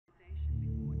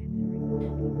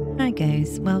Hi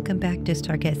guys, welcome back to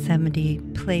Stargate 70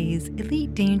 Plays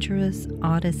Elite Dangerous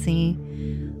Odyssey.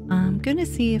 I'm gonna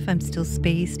see if I'm still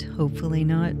spaced. Hopefully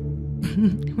not.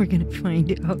 We're gonna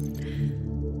find out.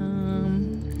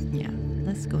 Yeah,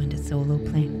 let's go into solo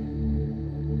play.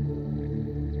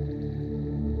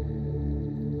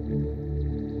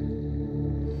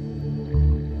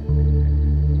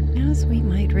 As we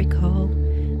might recall,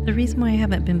 the reason why I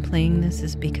haven't been playing this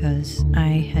is because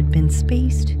I had been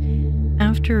spaced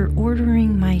after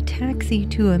ordering my taxi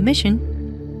to a mission.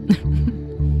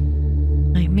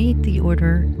 I made the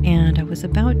order and I was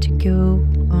about to go.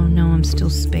 Oh no, I'm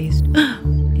still spaced.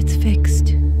 It's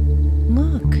fixed.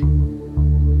 Look.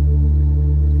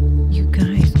 You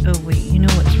guys. Oh wait, you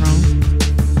know what's wrong?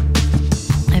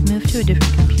 I've moved to a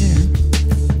different computer.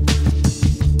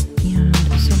 And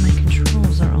so my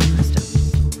controls are all messed up.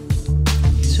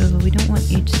 So we don't want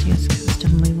HCS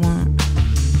custom, we want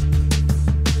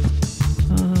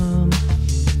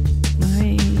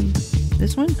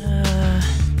this one?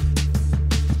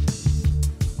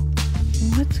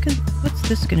 What's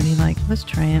this gonna be like? Let's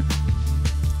try it.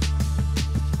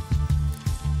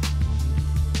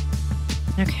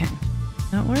 Okay.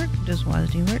 That work? Does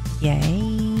WASD work?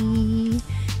 Yay!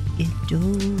 It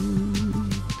does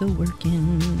the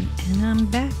working, and I'm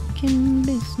back in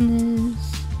business.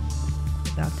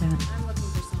 About that. I'm looking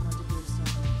for someone to do some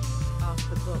off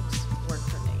the books work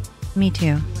for me. Me too.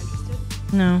 You interested?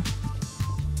 No.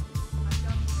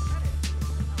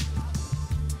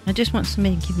 I just want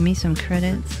somebody to give me some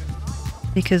credits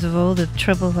because of all the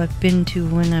trouble I've been to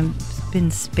when I've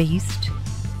been spaced.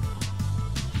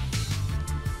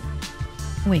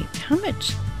 Wait, how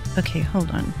much? Okay,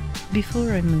 hold on.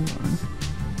 Before I move on,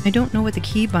 I don't know what the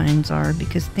keybinds are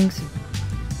because things have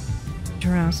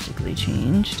drastically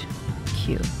changed.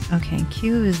 Q. Okay,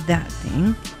 Q is that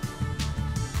thing.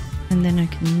 And then I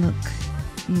can look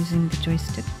using the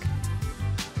joystick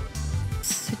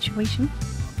situation.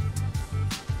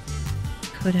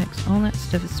 Codex, all that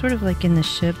stuff. It's sort of like in the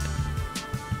ship.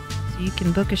 So you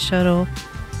can book a shuttle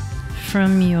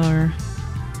from your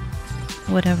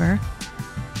whatever.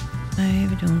 I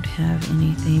don't have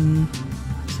anything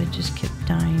because I just kept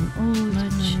dying. Oh,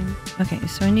 much. Okay,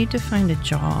 so I need to find a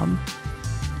job.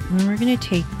 And we're going to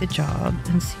take the job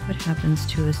and see what happens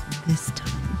to us this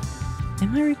time.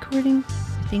 Am I recording?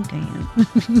 I think I am.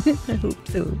 I hope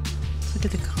so. Let's look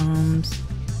at the comms.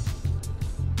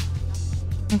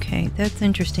 Okay, that's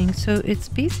interesting. So it's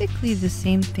basically the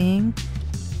same thing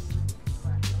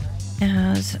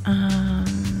as,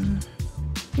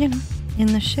 you know, in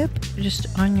the ship, just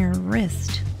on your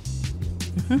wrist.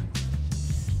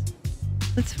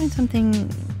 Let's find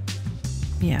something,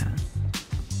 yeah,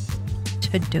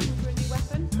 to do.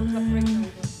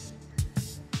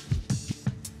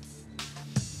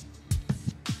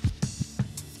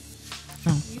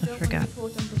 Oh, I forgot.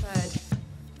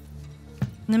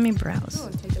 Let me browse. Oh,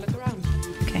 take a look around.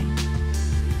 Okay. I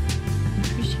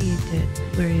appreciate that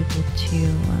we're able to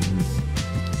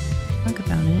talk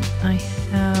about it. I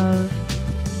have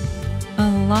a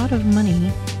lot of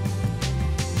money.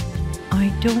 I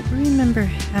don't remember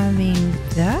having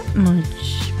that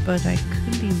much, but I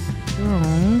could be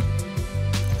wrong.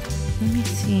 Let me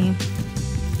see.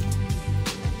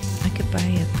 I could buy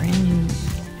a brand new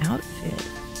outfit.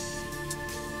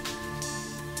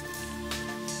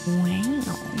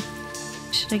 Wow.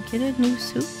 Should I get a new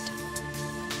suit?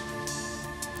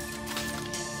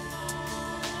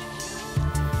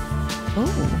 Oh.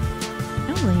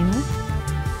 Hello.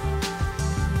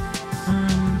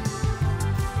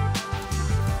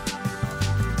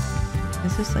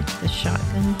 Is this like the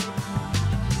shotgun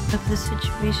of the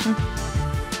situation?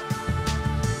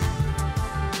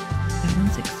 That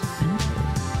one's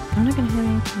expensive. I'm not gonna have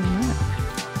anything left.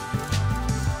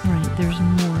 Right, there's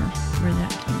more where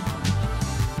that came from.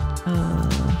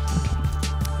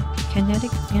 Okay.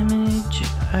 Kinetic damage.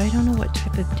 I don't know what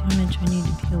type of damage I need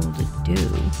to be able to do.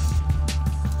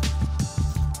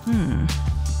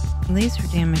 Laser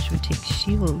damage would take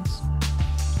shields.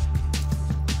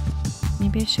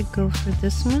 Maybe I should go for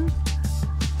this one.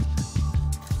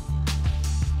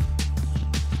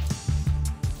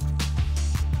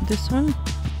 This one?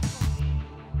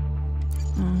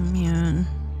 Oh man.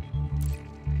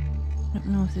 I don't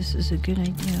know if this is a good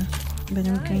idea, but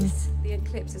I'm going. The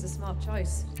Eclipse is a smart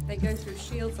choice. They go through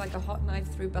shields like a hot knife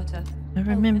through butter. I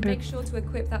remember. And make sure to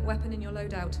equip that weapon in your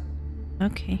loadout.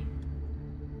 Okay.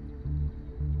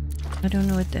 I don't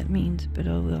know what that means, but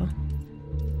I will.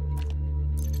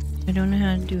 I don't know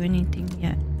how to do anything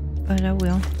yet, but I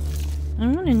will. I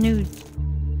want a new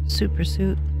super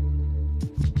suit.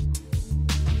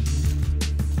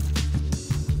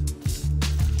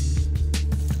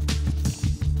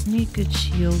 need good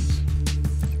shields.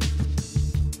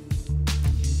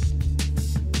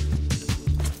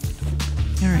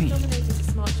 Alright. Dominator's a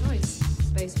smart choice.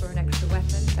 Space for an extra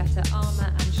weapon, better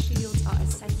armor, and shields are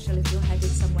essential if you're headed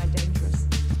somewhere dangerous.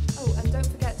 Oh, and don't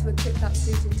forget to equip that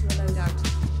suit into a loadout.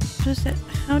 What is that?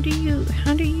 How do you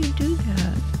do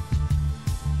that?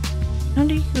 How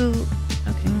do you...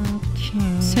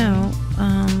 Okay. So,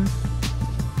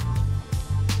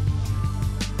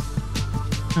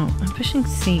 oh, I'm pushing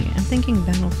C. I'm thinking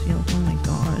Battlefield. Oh my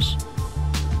gosh.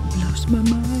 Blows my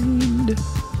mind.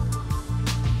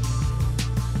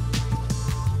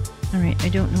 Alright, I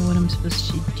don't know what I'm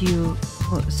supposed to do.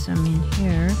 Plus, I'm in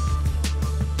here.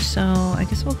 So, I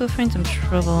guess we'll go find some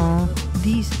trouble.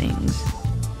 These things.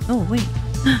 Oh, wait.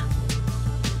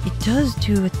 It does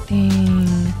do a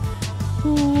thing.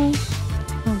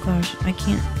 Oh gosh, I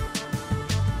can't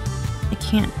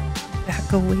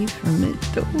back away from it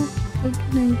though. How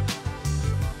can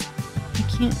I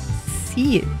can't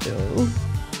see it though.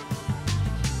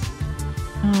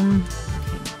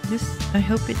 Okay, this, I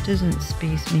hope it doesn't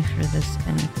space me for this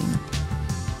kind of thing.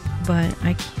 But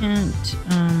I can't,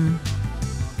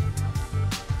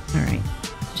 alright,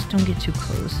 just don't get too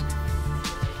close.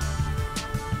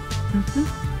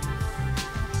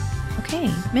 Okay,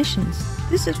 missions.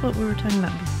 This is what we were talking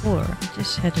about before. I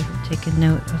just had to take a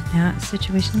note of that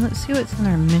situation. Let's see what's on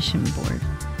our mission board.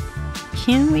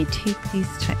 Can we take these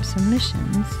types of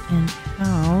missions and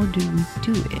how do we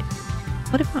do it?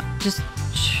 What about just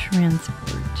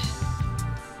transport?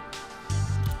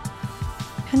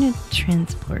 What kind of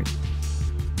transport?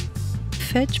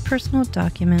 Fetch personal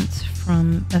documents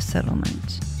from a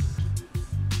settlement.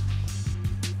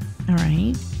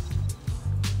 Alright.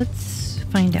 Let's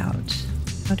find out.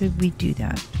 How did we do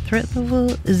that? Threat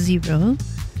level 0.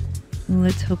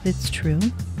 Let's hope it's true.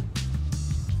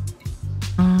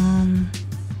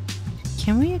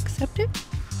 Can we accept it?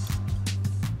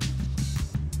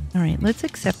 Alright, let's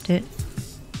accept it.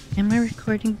 Am I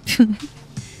recording?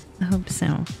 I hope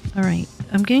so. Alright,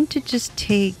 I'm going to just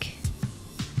take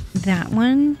that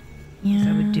one. Yeah,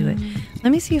 I would do it.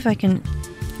 Let me see if I can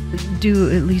do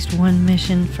at least one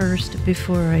mission first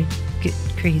before I get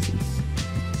crazy.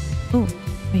 Oh,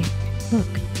 wait,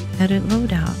 look. Edit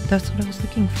loadout. That's what I was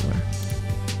looking for.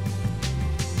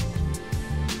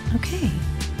 Okay.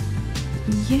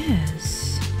 Yes.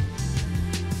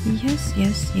 Yes,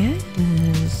 yes,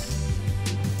 yes.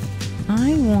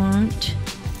 I want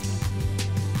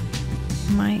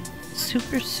my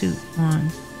super suit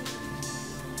on.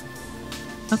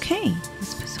 Okay,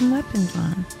 let's put some weapons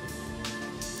on.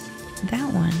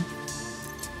 That one.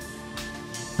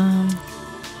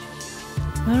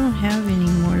 I don't have any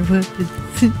more weapons.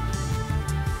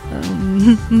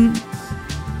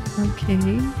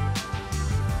 Okay.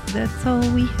 That's all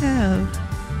we have.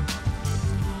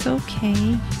 It's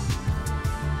okay.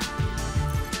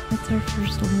 That's our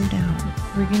first loadout.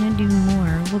 We're gonna do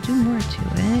more. We'll do more to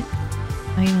it.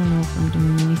 I don't know if I'm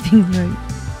doing anything right.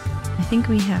 I think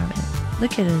we have it.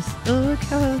 Look at us. Oh, look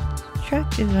how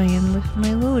attractive I am with my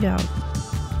loadout.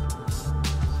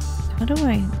 How do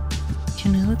I...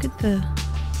 Can I look at the...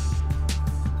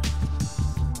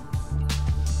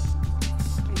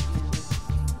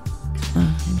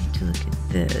 Oh, I need to look at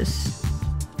this.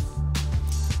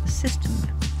 The system.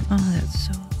 Oh, that's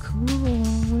so cool.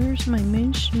 Where's my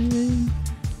mission?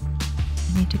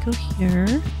 I need to go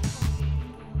here.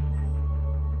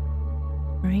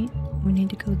 Right? We need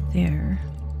to go there.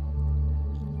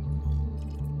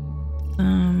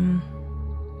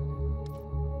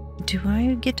 Do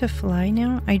I get to fly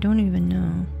now? I don't even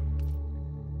know.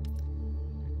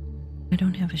 I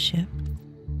don't have a ship.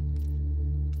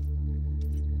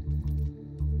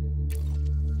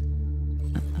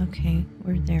 Okay,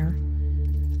 we're there.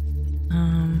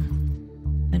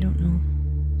 I don't know.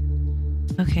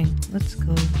 Okay, let's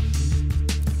go.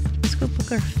 Let's go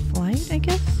book our flight, I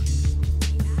guess?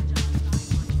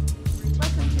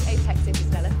 Welcome to Apex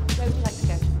Interstellar. Where would you like to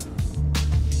go?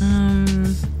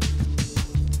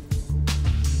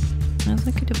 I was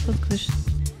looking to book a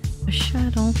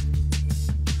shuttle.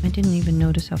 I didn't even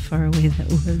notice how far away that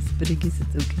was, but I guess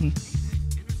it's okay.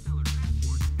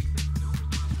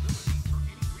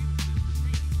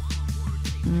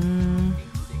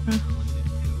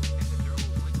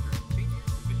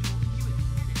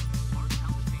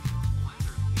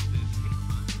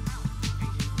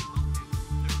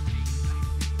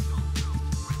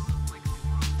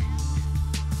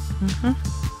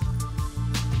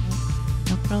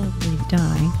 I'll probably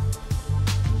die.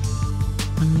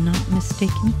 If I'm not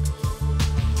mistaken.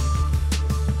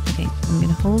 Okay, I'm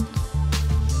gonna hold.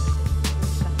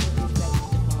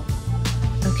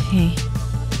 Okay.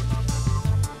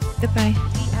 Goodbye.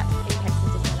 The Apex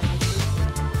into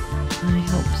I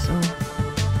hope so.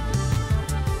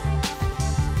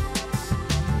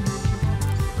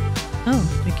 Oh,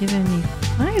 they're giving me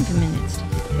 5 minutes to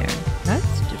get there.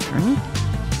 That's different.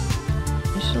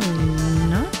 Actually,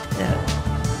 not that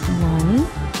long.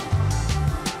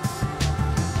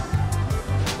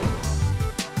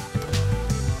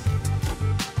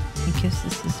 I guess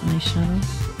this is my shuttle.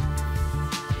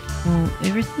 Well,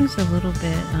 everything's a little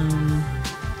bit,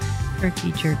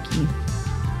 herky-jerky.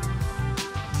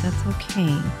 That's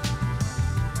okay.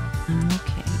 I'm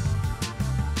okay.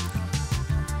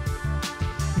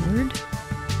 Word.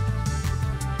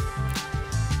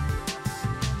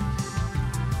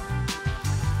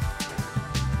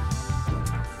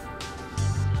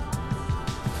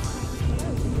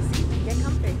 Get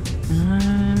comfy.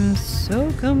 I'm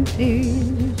so comfy.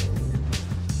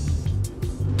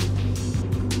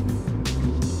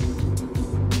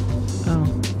 Oh,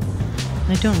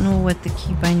 I don't know what the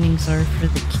key bindings are for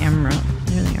the camera.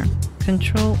 There they are.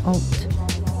 Control, Alt,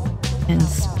 and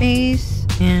space,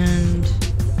 and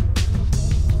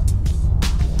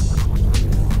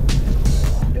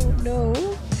I don't know.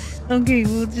 Okay,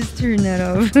 we'll just turn that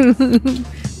off.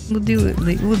 We'll do it.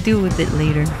 We'll deal with it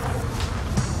later.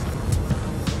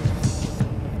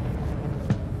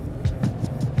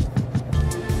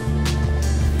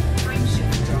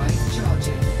 Frameshift drive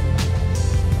charging.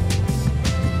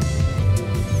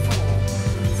 4,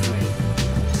 3,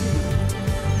 2,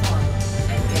 1,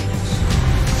 engage.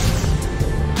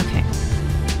 Okay.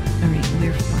 Alright,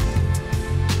 we're fine.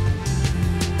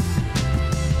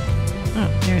 Oh,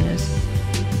 there it is.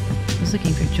 I was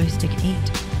looking for joystick 8.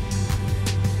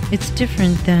 It's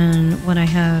different than what I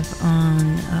have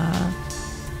on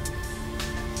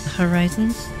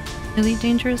Horizons Elite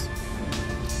Dangerous.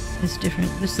 It's different.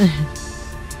 This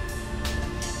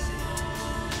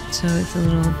so it's a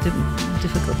little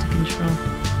difficult to control.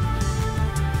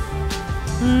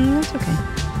 That's okay.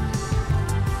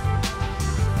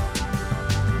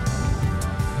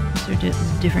 These are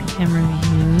just different camera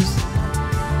views.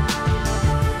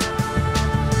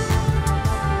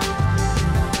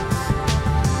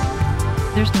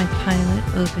 There's my pilot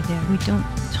over there. We don't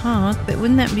talk, but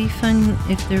wouldn't that be fun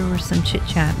if there were some chit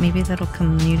chat? Maybe that'll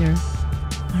come later.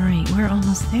 Alright, we're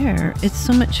almost there. It's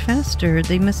so much faster.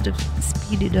 They must have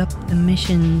speeded up the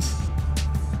missions.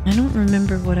 I don't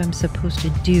remember what I'm supposed to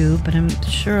do, but I'm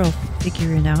sure I'll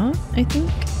figure it out, I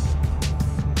think.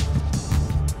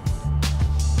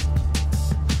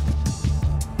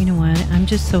 You know what? I'm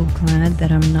just so glad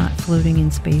that I'm not floating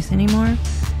in space anymore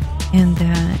and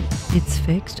that it's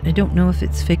fixed. I don't know if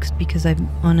it's fixed because I'm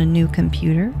on a new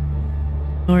computer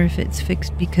or if it's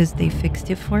fixed because they fixed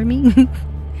it for me.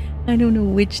 I don't know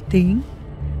which thing.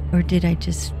 Or did I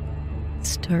just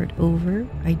start over?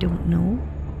 I don't know.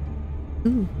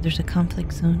 Ooh, there's a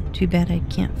conflict zone. Too bad I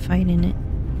can't fight in it.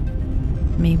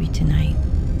 Maybe tonight.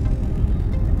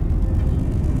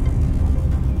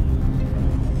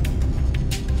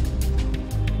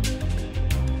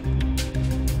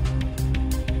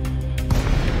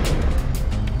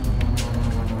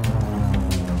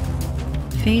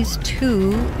 Phase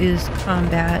 2 is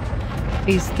combat.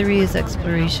 Phase 3 is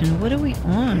exploration. What are we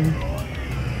on?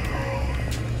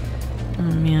 Oh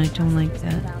man, I don't like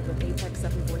that. Bound with Apex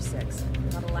 746.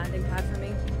 Not a landing pad for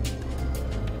me.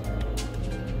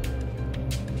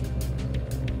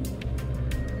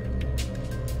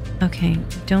 Okay,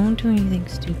 don't do anything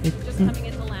stupid. Just coming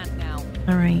in to land now.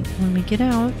 Alright, when we get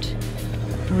out,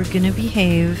 we're gonna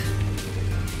behave.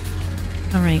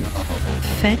 Alright,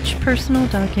 fetch personal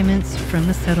documents from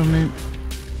the settlement.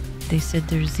 They said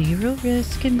there's 0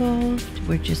 risk involved.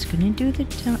 We're just gonna do the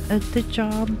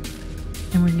job,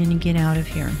 and we're gonna get out of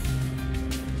here.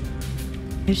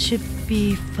 It should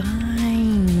be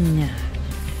fine.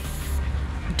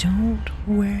 Don't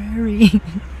worry.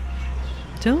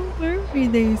 Don't worry,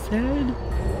 they said.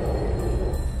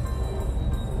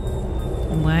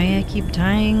 Why I keep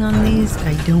dying on these,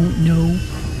 I don't know.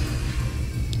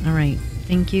 Alright,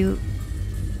 thank you.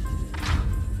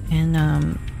 And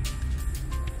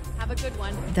Have a good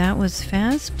one. that was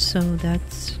fast, so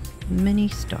that's many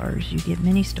stars. You get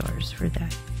many stars for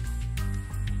that.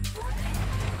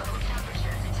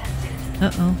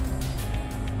 Uh-oh.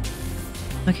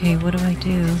 Okay, what do I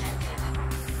do?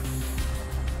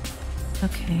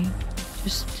 Okay,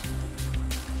 just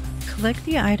collect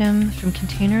the item from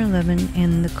container 11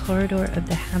 in the corridor of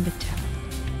the habitat.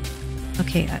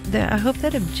 Okay, I hope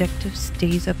that objective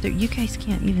stays up there. You guys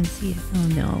can't even see it. Oh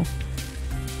no.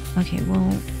 Okay,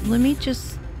 well, let me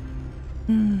just...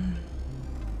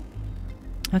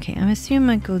 Okay, I'm assuming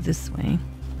I go this way.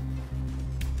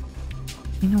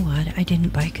 You know what? I didn't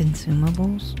buy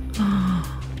consumables.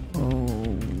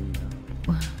 Oh,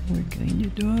 we're going to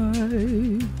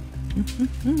die.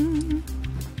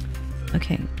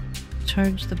 Okay,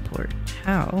 charge the port.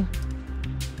 How?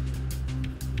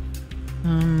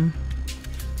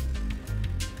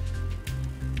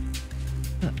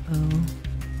 Uh-oh.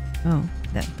 Oh,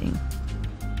 that thing.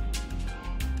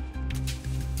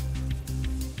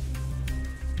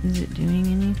 Is it doing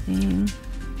anything?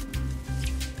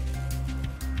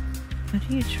 How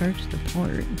do you charge the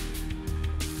port?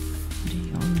 Do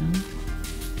y'all know?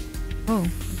 Oh,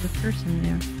 there's a person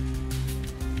there.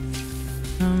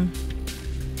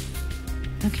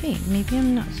 Okay, maybe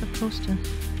I'm not supposed to...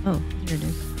 Oh, there it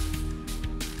is.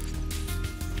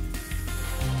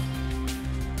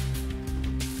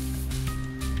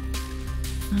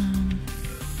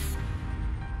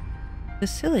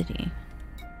 Facility.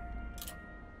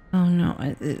 Oh no,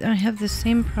 I have the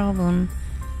same problem.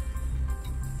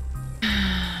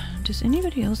 Does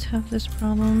anybody else have this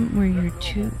problem where you're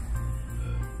too...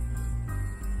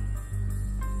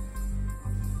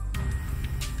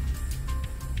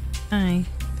 Hi.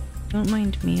 Don't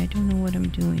mind me. I don't know what I'm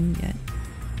doing yet.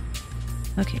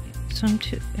 Okay, so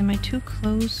am I too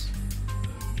close?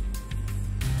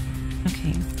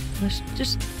 Okay, let's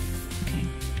just... Okay.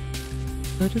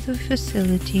 Go to the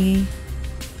facility.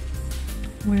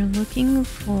 We're looking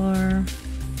for...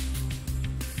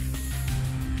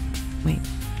 Wait.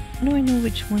 How do I know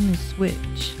which one is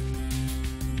which?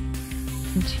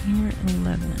 Container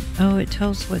 11. Oh, it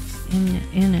tells what's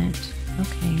in it.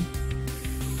 Okay.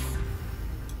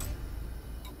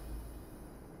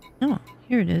 Oh,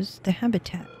 here it is. The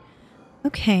habitat.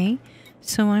 Okay.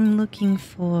 So I'm looking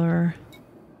for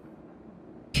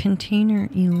container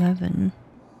 11.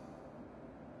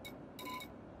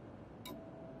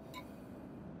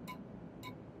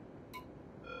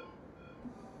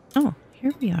 Oh,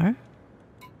 here we are.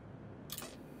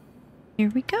 Here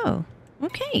we go.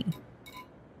 Okay.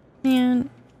 And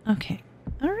okay.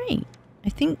 All right. I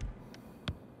think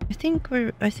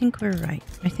we're right.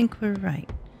 I think we're right.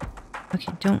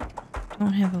 Okay, don't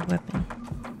have a weapon.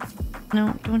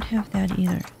 No, don't have that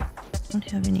either. Don't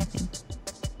have anything.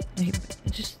 Okay,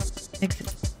 just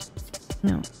exit.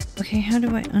 No. Okay, how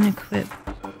do I unequip?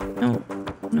 No.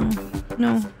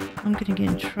 I'm gonna get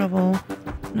in trouble.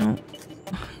 No.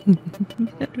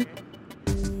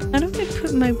 How do I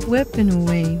put my weapon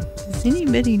away? Does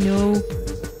anybody know?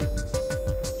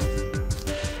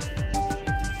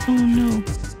 Oh no.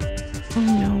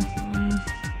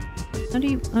 How do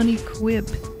you unequip?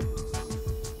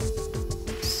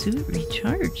 Suit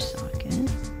recharge socket?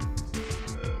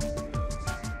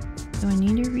 Do I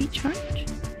need a recharge?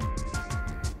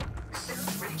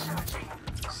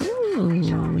 Ooh,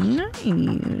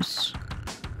 nice.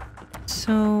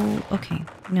 So, okay.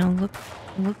 Now look.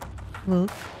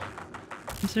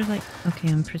 Is there like... Okay,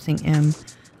 I'm pressing M.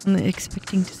 I'm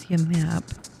expecting to see a map.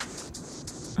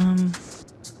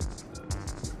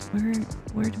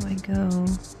 Where do I go?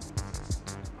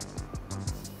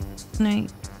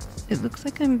 It looks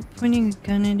like I'm pointing a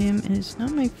gun at him and it's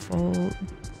not my fault.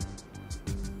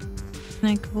 Can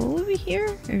I go over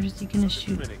here? Or is he gonna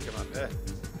shoot? Come up here.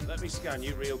 Let me scan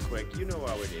you real quick. You know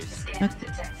how it is.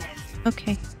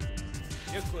 Okay.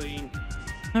 You're clean.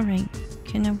 Alright.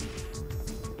 Can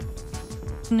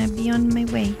I be on my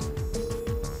way?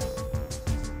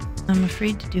 I'm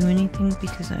afraid to do anything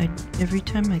because every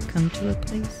time I come to a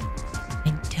place,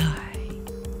 I die.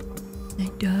 I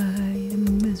die a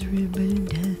miserable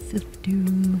death of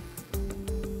doom.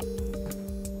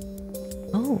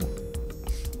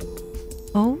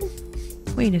 Oh,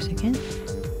 wait a second.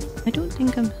 I don't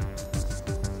think I'm...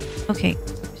 Okay,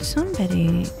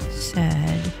 somebody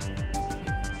said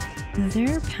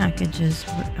their packages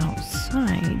were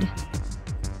outside.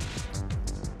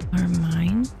 Are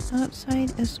mine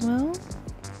outside as well?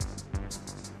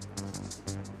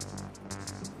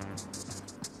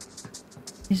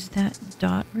 Is that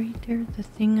dot right there the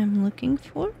thing I'm looking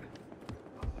for?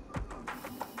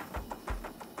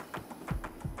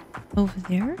 Over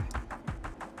there?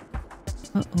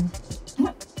 Uh-oh.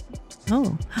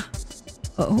 Oh.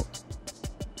 Oh.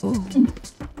 Oh.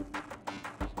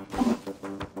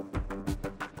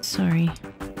 Sorry.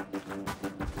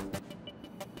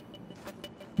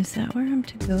 Is that where I'm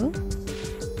to go?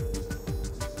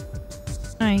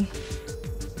 Hi.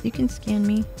 You can scan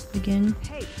me again.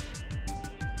 Hey,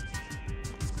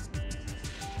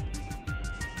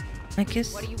 I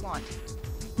guess... what do you want?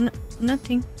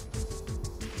 Nothing.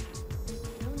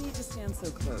 No need to stand so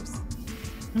close.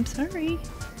 I'm sorry.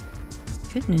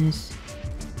 Goodness.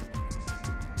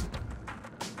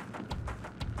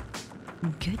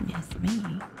 Goodness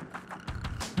me.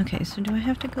 Okay, so do I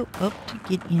have to go up to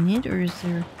get in it, or is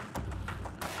there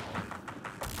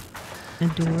a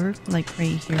door like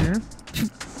right here?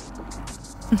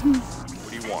 What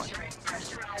do you want?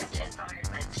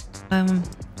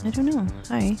 I don't know.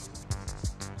 Hi.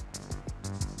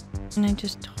 Can I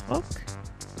just talk?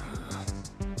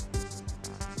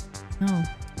 No.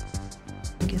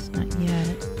 I guess not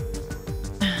yet.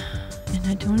 And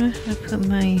I don't know how to put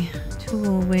my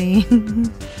tool away.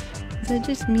 Is that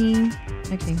just me?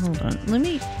 Okay, hold on. Let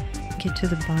me get to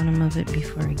the bottom of it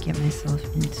before I get myself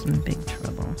in some big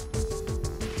trouble.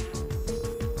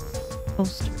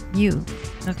 Holster. You.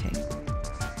 Okay.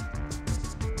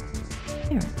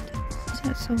 There. Is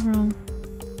that so wrong?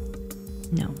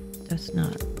 No, that's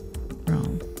not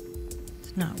wrong.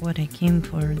 It's not what I came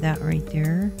for, that right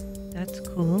there. That's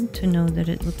cool to know that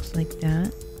it looks like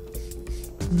that.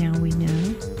 Now we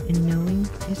know, and knowing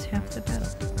is half the battle.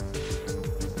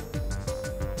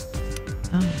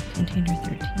 Oh, container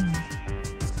 13.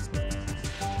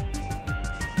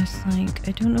 It's like,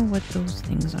 I don't know what those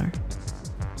things are.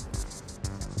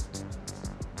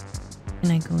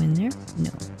 Can I go in there?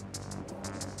 No.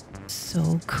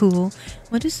 So cool.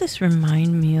 What does this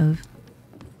remind me of?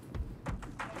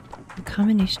 The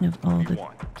combination of all the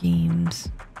games.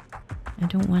 I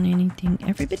don't want anything.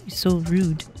 Everybody's so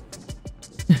rude.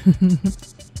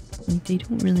 Like they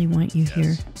don't really want you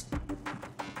here.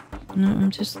 No, I'm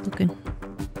just looking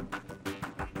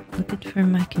for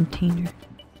my container.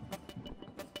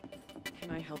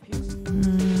 Can I help you?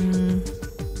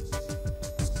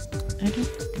 I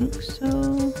don't think so.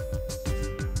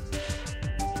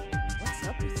 What's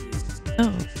up with you?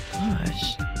 Oh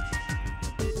gosh.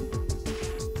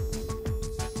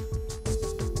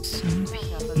 Some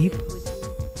people.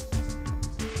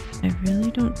 I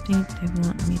really don't think they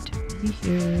want me to be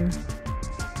here.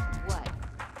 What?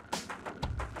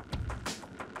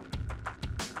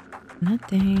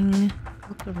 Nothing.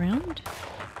 Look around.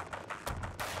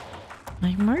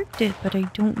 I marked it, but I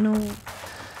don't know.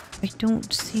 I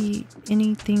don't see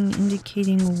anything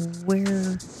indicating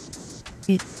where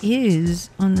it is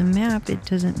on the map. It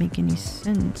doesn't make any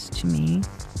sense to me.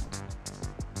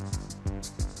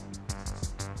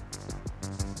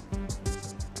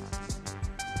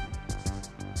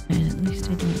 And at least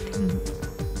I don't think.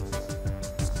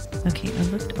 Okay, I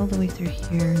looked all the way through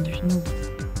here, and there's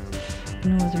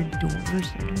no other doors,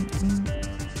 I don't think.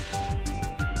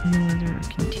 No other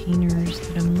containers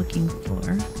that I'm looking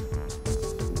for.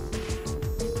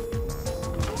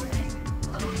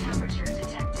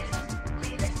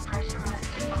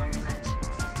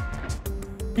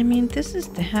 I mean, this is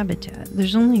the habitat.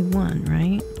 There's only one,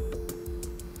 right?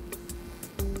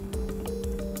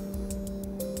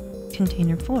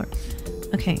 Container 4.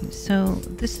 Okay, so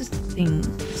this is the thing.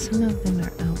 Some of them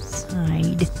are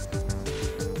outside.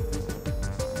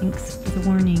 Thanks for the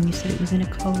warning. You said it was in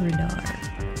a corridor.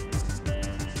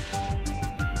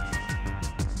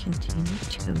 Container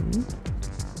 2.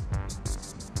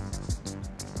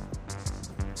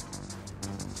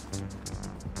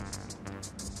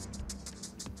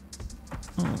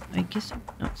 Oh, I guess I'm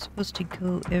not supposed to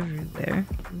go everywhere.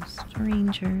 Those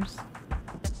strangers.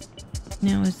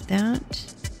 Now is that...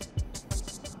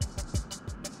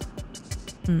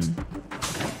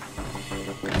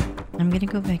 I'm gonna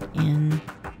go back in.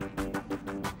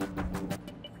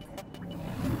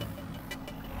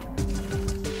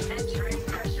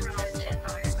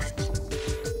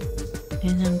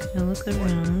 And I'm gonna look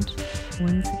around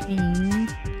once again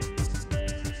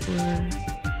for...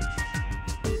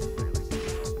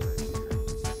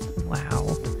 Wow.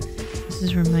 This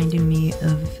is reminding me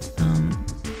of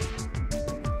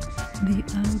the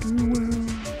outer world.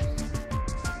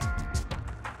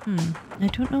 I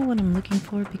don't know what I'm looking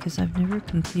for because I've never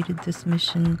completed this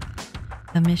mission,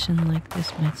 a mission like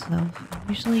this myself. I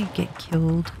usually get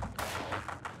killed.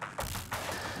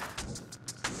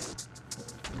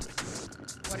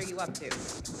 What are you up to?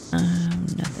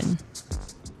 Nothing.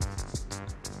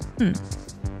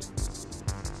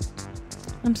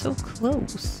 I'm so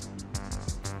close.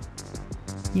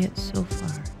 Yet so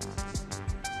far.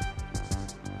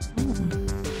 Oh.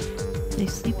 They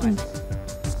sleep in...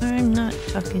 I'm not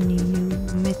talking to you,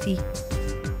 Mithy.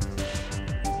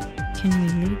 Can we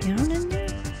lay down in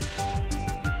there?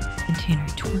 Container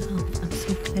 12. I'm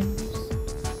so close.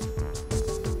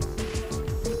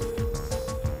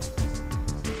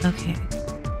 Okay.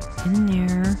 In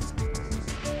there.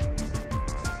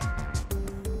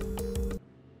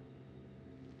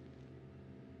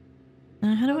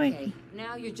 How do Okay,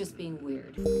 now you're just being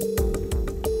weird.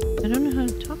 I don't know how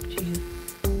to talk to you.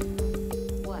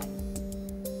 What?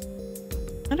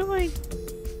 What do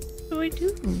I do?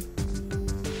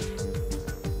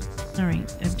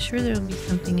 Alright, I'm sure there'll be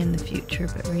something in the future,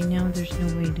 but right now there's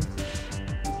no way to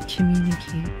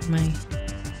communicate my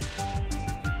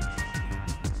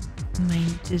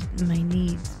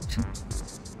needs.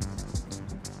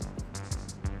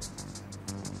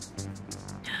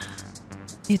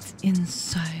 It's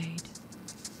inside.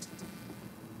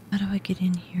 How do I get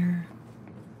in here?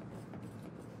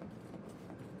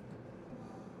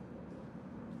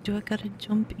 Do I gotta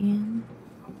jump in?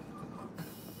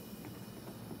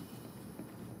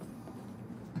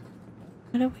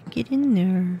 How do I get in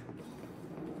there?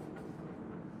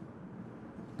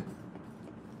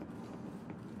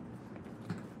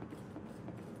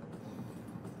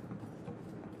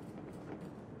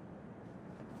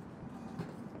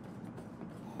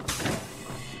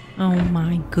 Oh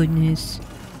my goodness.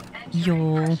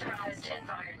 Y'all.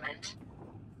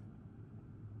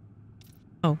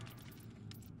 Oh.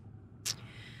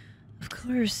 Of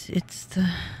course, it's the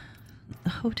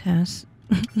HOTAS.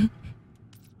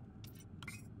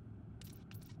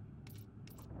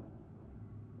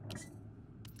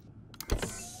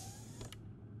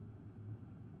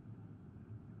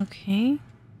 Okay.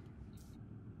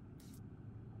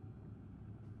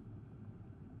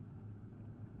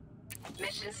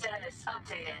 Mission status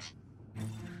updated.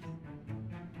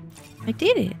 I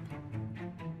did it.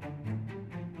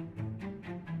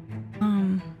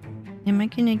 Am I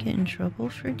gonna get in trouble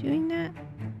for doing that?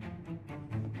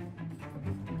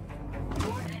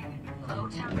 Warning. Low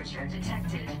temperature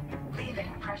detected.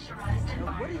 Leaving pressurized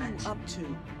What are you environment. up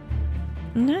to?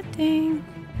 Nothing.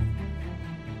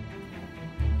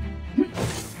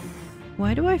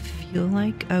 Why do I feel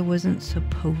like I wasn't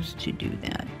supposed to do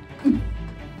that? You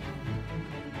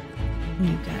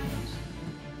guys.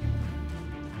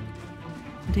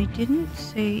 They didn't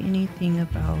say anything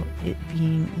about it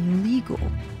being illegal.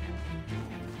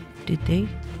 Did they?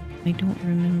 I don't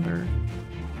remember.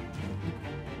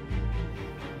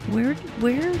 Where?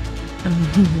 I'm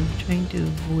trying to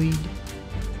avoid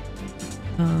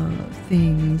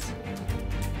things.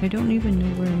 I don't even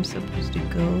know where I'm supposed to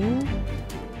go.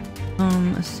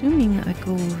 Assuming I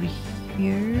go over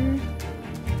here.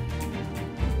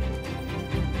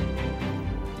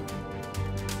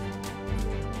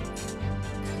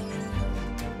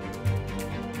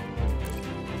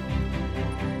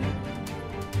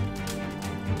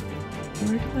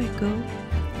 Where do I go?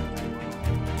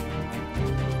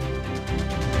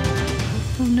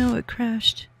 Oh no, it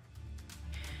crashed.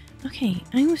 Okay,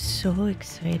 I was so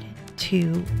excited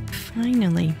to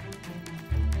finally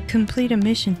complete a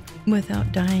mission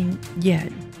without dying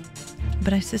yet.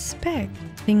 But I suspect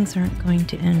things aren't going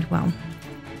to end well.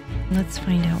 Let's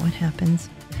find out what happens.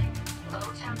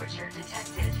 Low temperature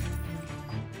detected.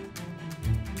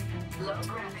 Low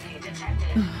gravity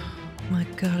detected. My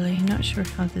golly, I'm not sure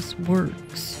how this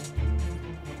works.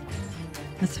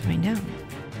 Let's find out.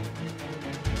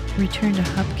 Return to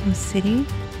Hopkins City.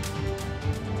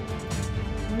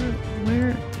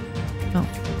 Where? Oh,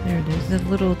 there it is. The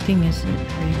little thing isn't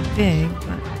very big,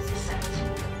 but...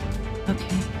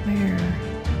 Okay, where?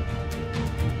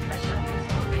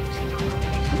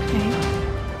 Okay.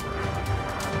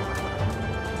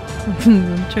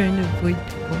 I'm trying to avoid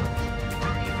people.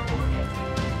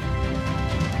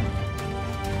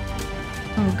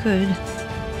 Oh, good.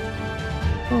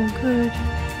 Oh, good.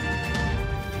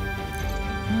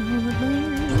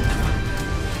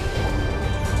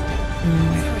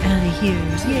 Out of here.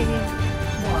 Yay.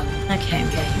 Okay,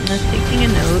 let's taking a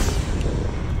note.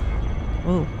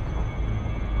 Whoa.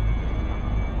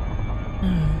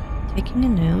 Taking a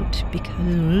note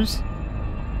because...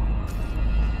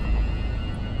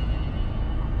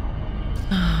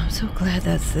 Oh, I'm so glad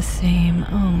that's the same.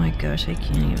 Oh my gosh, I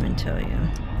can't even tell you.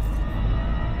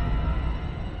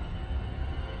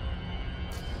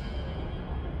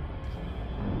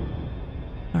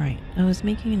 Alright, I was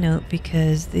making a note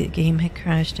because the game had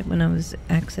crashed when I was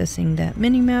accessing that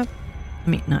mini-map. I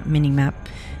mean, not mini-map.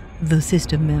 The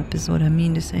system map is what I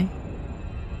mean to say.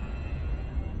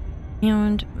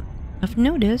 And I've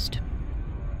noticed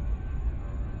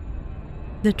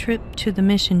the trip to the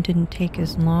mission didn't take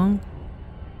as long.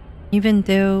 Even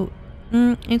though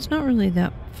it's not really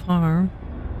that far.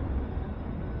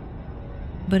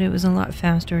 But it was a lot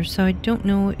faster, so I don't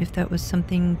know if that was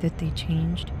something that they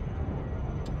changed.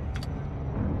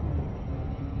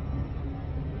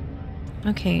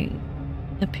 Okay,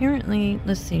 apparently,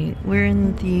 let's see, we're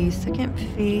in the second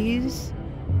phase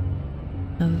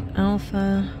of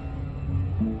Alpha.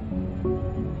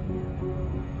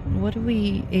 What are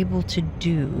we able to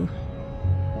do?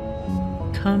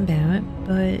 Combat,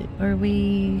 but are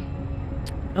we...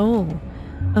 Oh,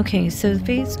 Okay, so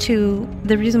phase 2,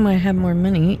 the reason why I have more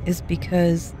money is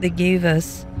because they gave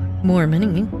us more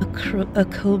money. A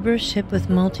Cobra ship with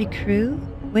multi-crew?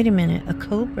 Wait a minute, a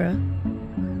Cobra?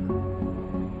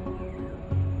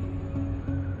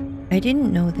 I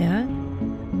didn't know that.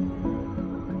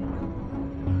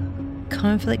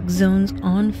 Conflict zones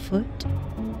on foot.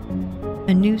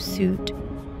 A new suit.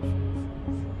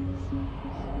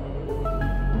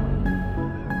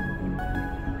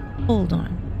 Hold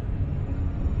on.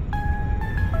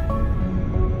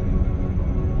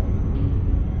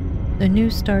 The new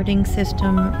starting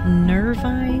system,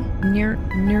 Nervy?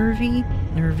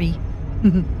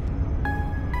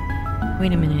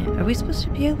 Wait a minute, are we supposed to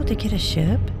be able to get a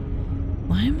ship?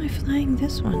 Why am I flying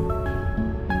this one?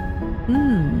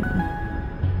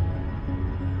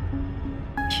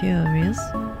 Curious.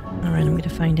 Alright, I'm gonna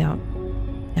find out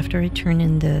after I turn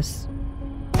in this.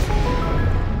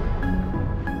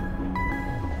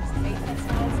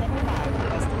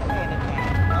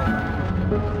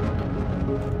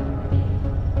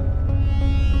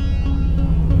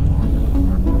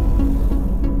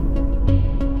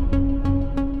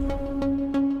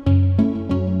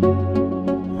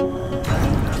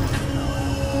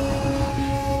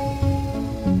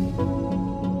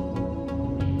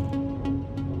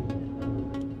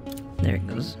 There it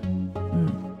goes.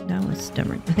 That was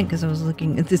stubborn. I think because I was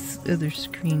looking at this other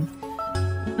screen.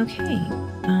 Okay.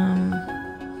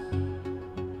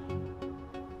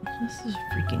 This is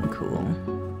freaking cool.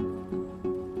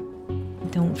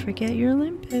 Don't forget your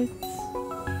limpets.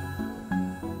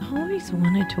 I always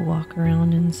wanted to walk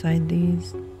around inside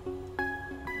these.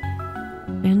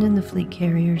 And in the fleet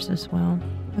carriers as well.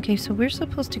 Okay, so we're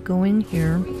supposed to go in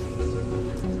here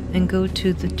and go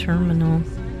to the terminal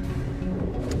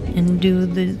and do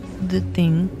the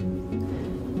thing.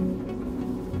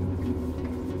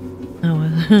 Oh,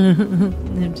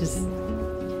 I'm just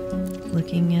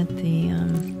looking at the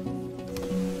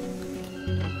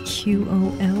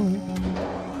QOL.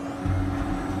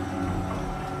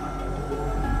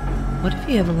 What if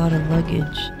you have a lot of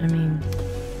luggage? I mean...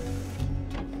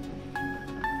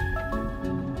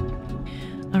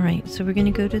 Alright, so we're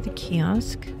gonna go to the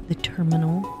kiosk, the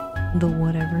terminal, the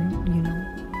whatever, you know.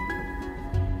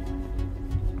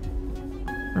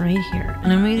 Right here.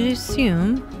 And I'm going to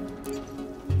assume...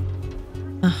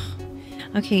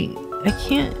 okay, I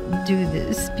can't do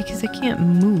this because I can't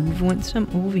move. Once I'm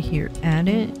over here at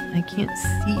it, I can't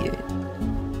see it.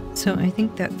 So I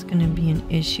think that's going to be an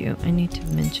issue. I need to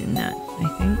mention that, I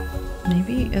think.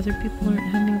 Maybe other people aren't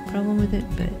having a problem with it,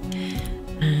 but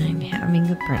I'm having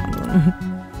a problem.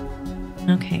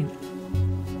 Okay.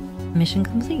 Mission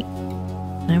complete.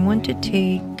 I want to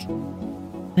take...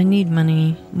 I need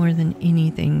money more than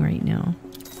anything right now.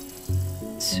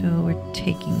 So we're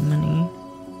taking money.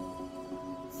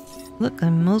 Look,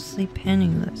 I'm mostly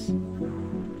penniless.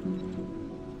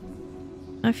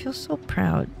 I feel so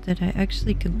proud that I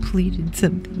actually completed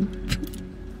something.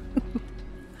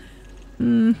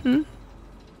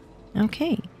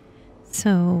 Okay.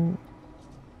 So,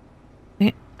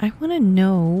 I want to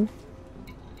know,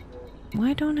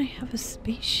 why don't I have a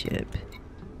spaceship?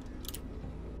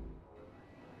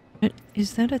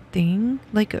 Is that a thing?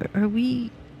 Like, are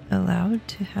we allowed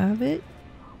to have it?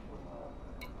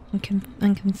 I'm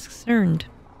concerned.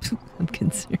 I'm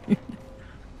concerned.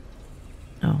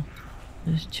 Oh,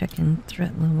 just checking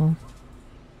threat level.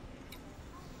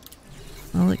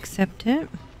 I'll accept it.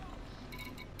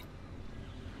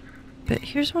 But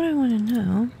here's what I want to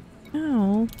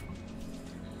know.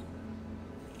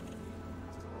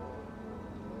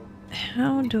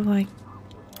 How do I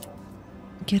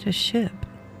get a ship?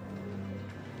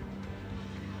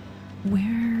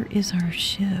 Where is our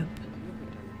ship?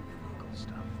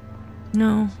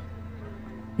 No.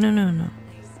 No.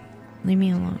 Leave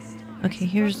me alone. Okay,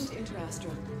 here's...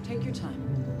 Take your time.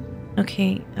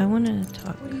 Okay, I want to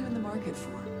talk. What are you in the market for?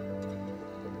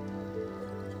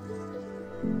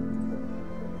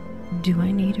 Do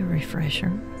I need a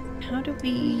refresher? How do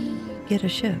we get a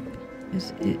ship?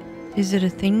 Is it a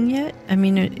thing yet? I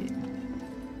mean,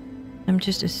 I'm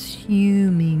just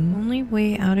assuming. Only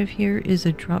way out of here is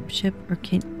a drop ship, or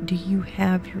do you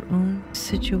have your own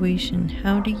situation?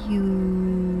 How do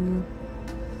you...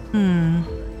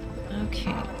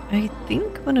 Okay. I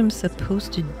think what I'm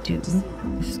supposed to do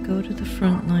is go to the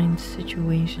frontline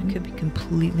situation. I could be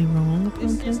completely wrong about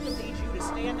this. Needs you to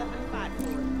stand up and fight for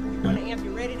it. Want to amp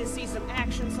you ready to see some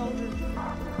action, soldier?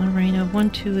 Alright, I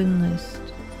want to enlist,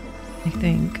 I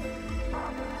think.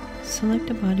 Select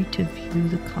a body to view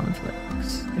the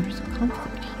conflicts. There's a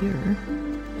conflict here.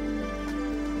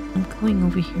 I'm going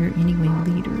over here anyway,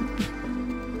 leader.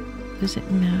 Does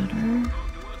it matter?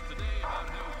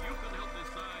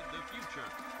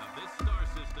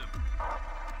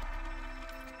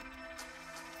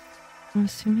 I'm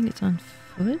assuming it's on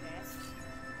foot?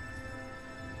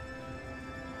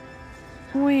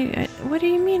 Wait, what do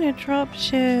you mean a drop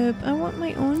ship? I want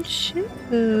my own ship.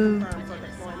 Ugh,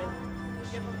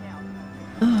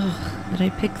 did I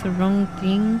pick the wrong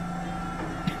thing?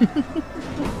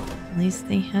 At least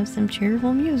they have some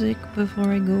cheerful music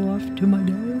before I go off to my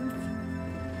death.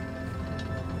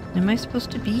 Am I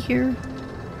supposed to be here?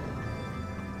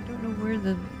 I don't know where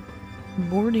the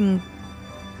boarding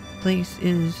place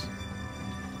is.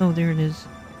 Oh, there it is.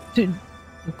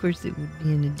 Of course it would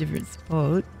be in a different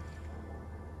spot.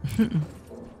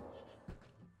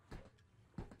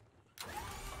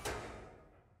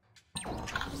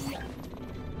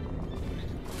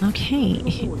 Okay,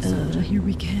 here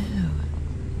we go.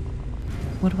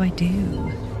 What do I do?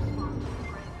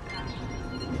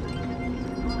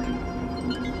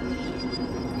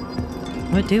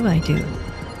 What do I do?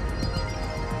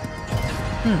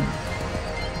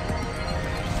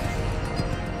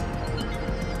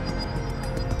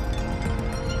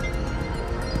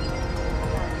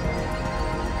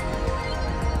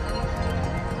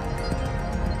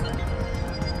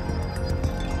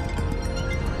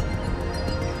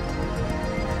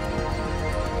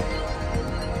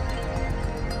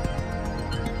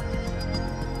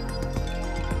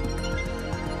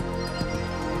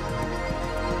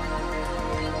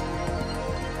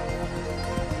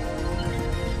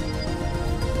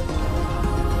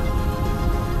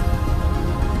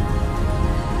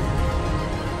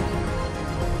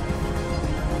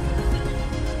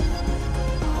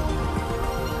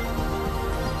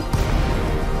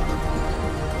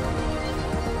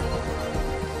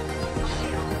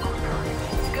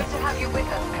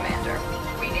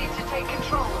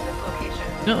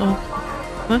 Uh-oh.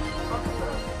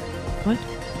 What?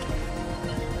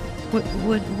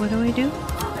 What do I do?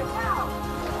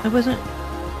 I wasn't...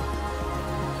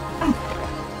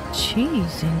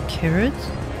 Cheese and carrots?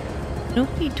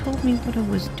 Nobody told me what I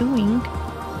was doing.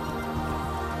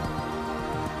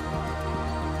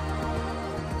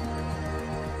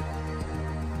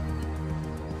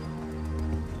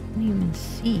 I didn't even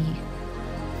see.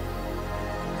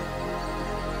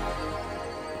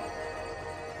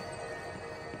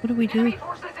 What do we do?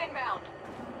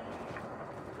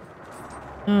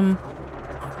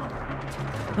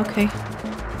 Okay.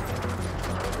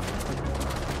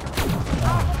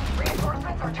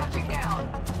 Reinforcements are touching down.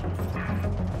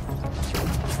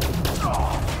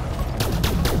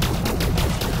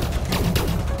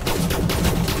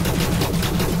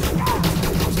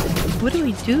 What do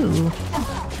we do?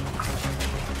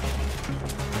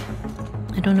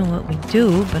 I don't know what we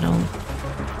do, but I'll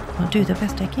do the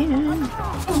best I can.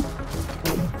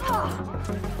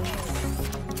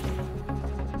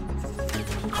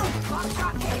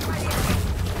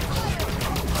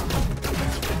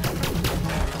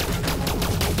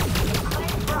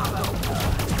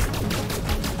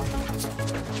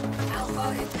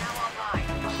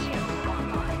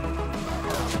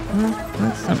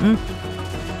 That's something.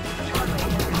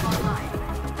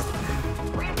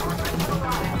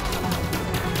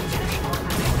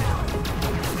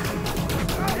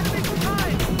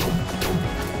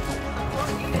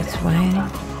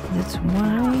 That's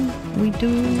why we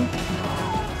do.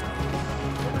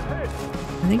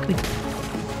 I think we.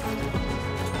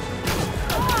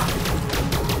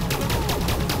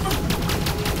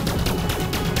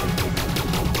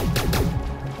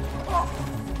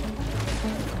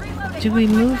 Do we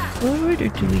move forward or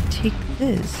do we take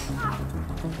this? I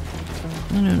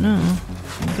don't know.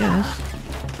 I guess.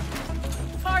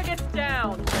 Target's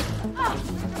down. I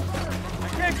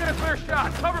can't get a clear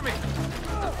shot. Cover me.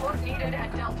 Support needed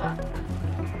at Delta.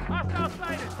 Hostile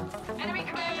sighted. Enemy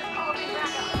commanders called in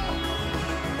backup.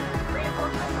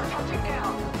 Reinforcements are touching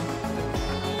down.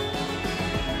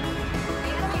 The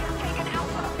enemy has taken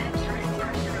Alpha. Entering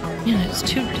pressure. Yeah, it's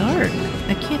too dark.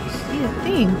 I can't see a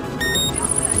thing.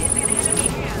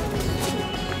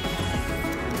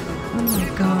 Oh my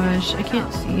gosh, I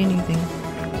can't see anything.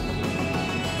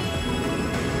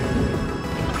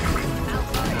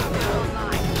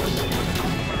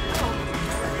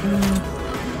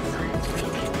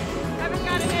 Haven't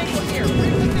got an angle here.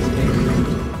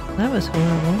 That was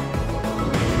horrible.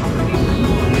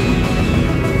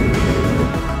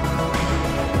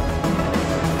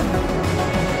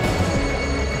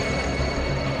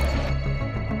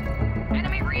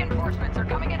 Enemy reinforcements are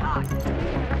coming in hot.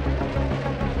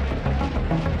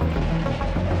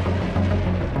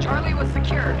 Charlie was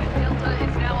secured. Delta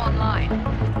is now online.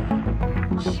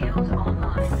 Shield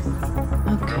online.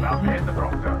 Okay.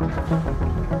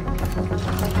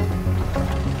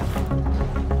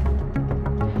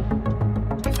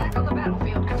 Get back on the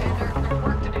battlefield, Commander. There's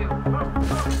work to do.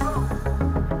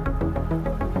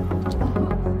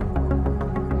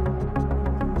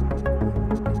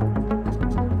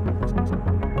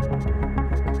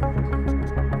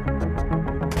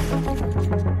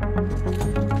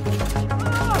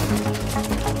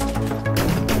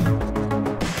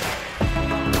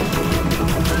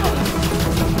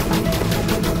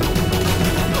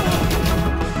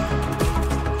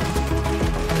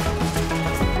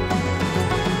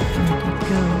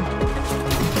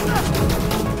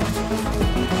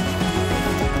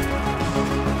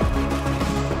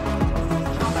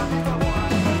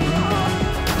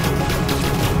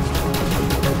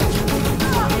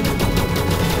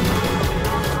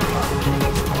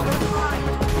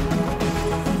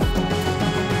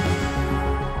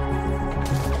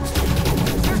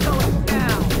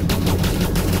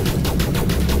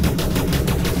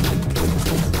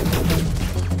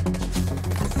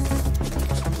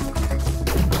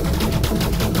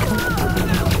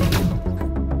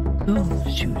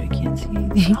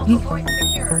 Alpha point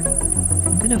secured.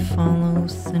 I'm gonna follow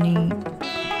Sunny.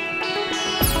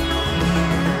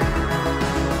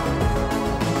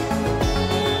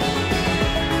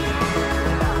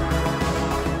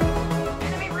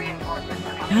 Enemy reinforcements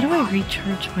are coming. How do I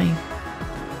recharge my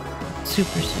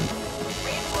super suit?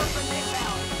 Reinforcements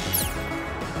inbound.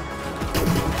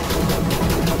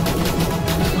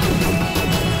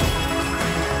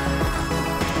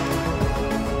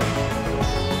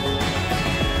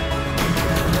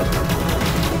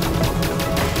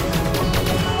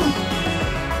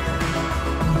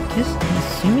 I guess I'm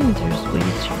assuming there's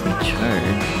ways to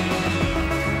recharge.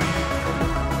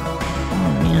 Oh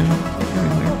man,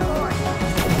 everywhere.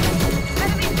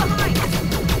 Enemies behind.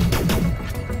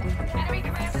 Enemy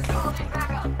command is called in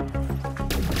backup.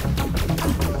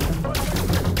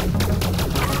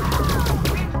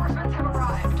 Reinforcements have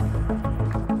arrived.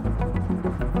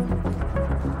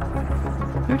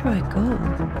 Where do I go?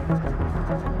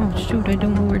 Oh shoot, I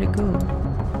don't know where to go.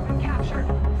 Captured.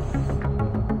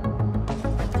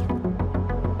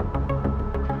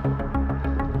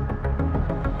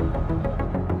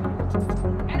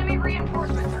 Enemy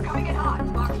reinforcements are coming in hot.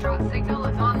 Foxtrot signal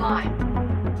is online.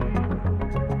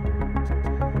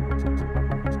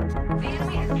 The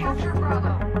enemy has captured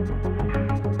Bravo.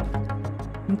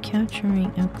 I'm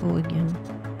capturing Echo again.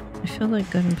 I feel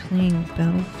like I'm playing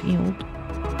Battlefield.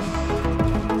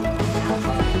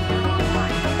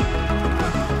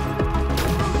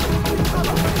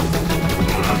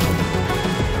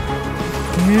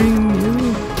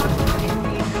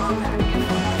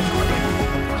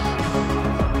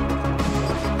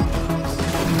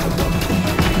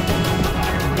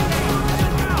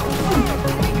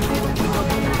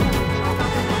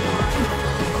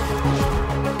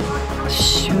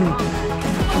 Shoot.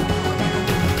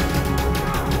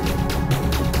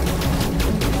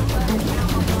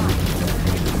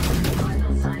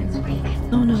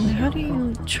 Oh no, how do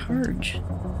you charge?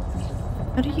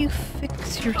 How do you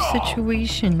fix your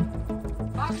situation?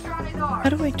 Foxtrot is How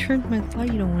armed. do I turn my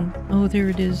light on? Oh, there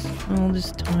it is. All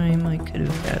this time I could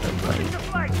have had a light.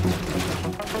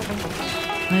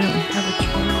 I don't have a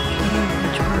charge. How do I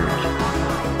recharge?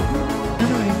 How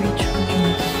do I recharge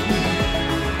my suit?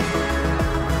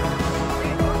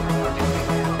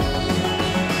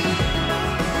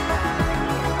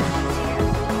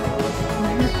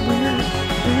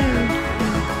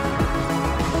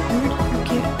 Where do you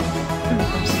get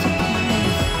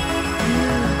supplies?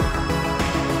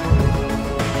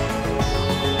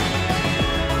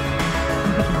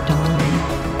 I'm gonna die.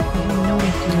 I have no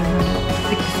idea how to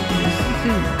fix this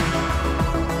suit.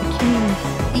 I can't even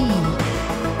see.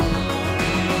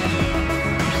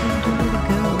 There's nowhere to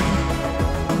go.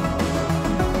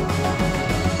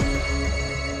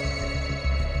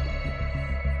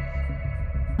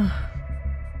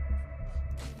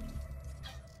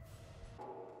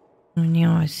 Oh,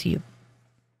 now I see a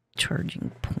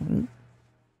charging point.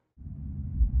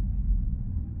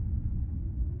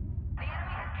 The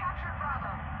enemy has captured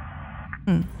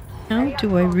Bravo. How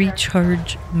do I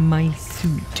recharge my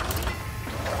suit?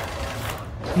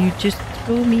 You just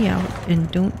throw me out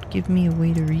and don't give me a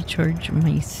way to recharge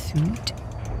my suit?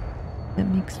 That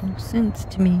makes no sense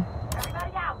to me.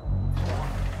 Everybody out.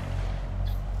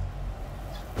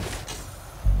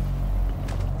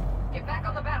 Get back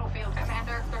on the battlefield,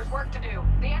 Commander. There's work to do.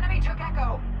 The enemy took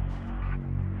Echo.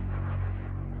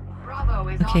 Bravo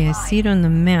is Okay, I online. see it on the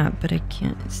map, but I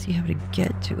can't see how to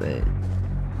get to it.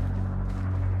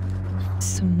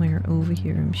 Somewhere over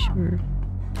here, I'm sure.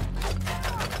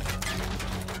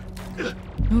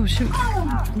 Oh shoot,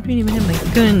 I don't even have my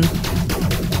gun.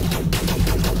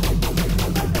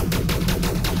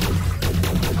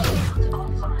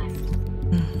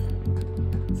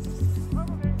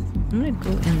 I'm gonna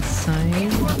go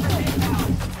inside.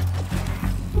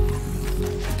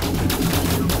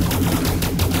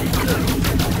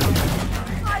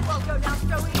 I won't go down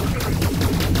so easy.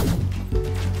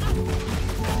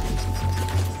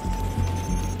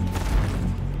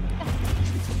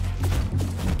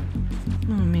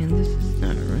 Oh man, this is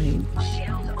not right.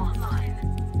 Shield online.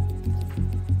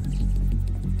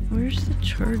 Where's the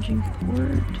charging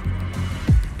port?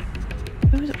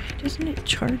 Why doesn't it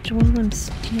charge while I'm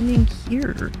standing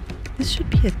here? This should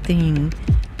be a thing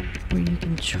where you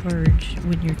can charge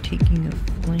when you're taking a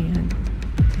flag.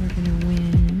 We're gonna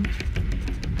win.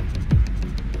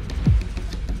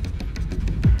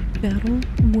 Battle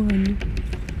 1.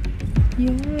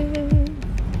 Yay!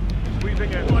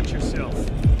 Sweeping in. Watch yourself.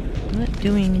 I'm not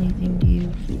doing anything to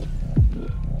you.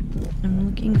 I'm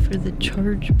looking for the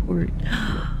charge port.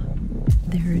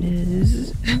 There it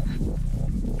is.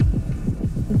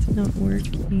 It's not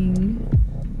working.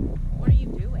 What are you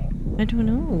doing? I don't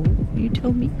know. You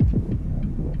tell me.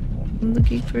 I'm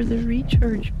looking for the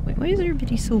recharge point. Why is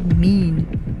everybody so mean?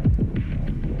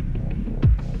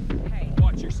 Hey,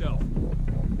 Watch yourself.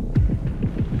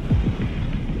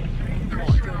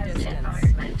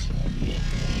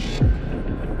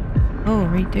 Oh,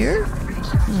 right there?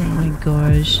 Oh my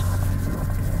gosh.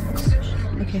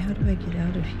 Okay, how do I get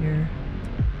out of here?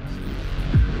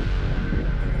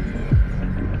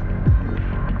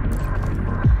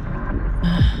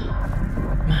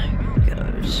 My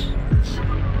gosh.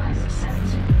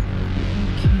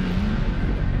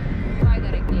 Try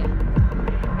that again.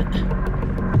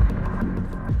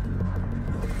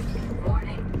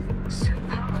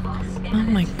 Oh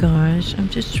my gosh, I'm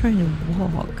just trying to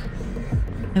walk.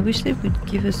 I wish they would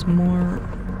give us more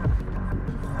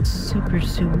super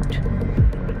suit.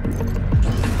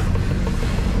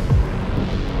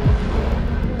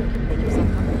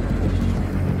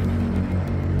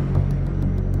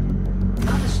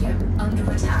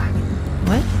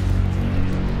 What?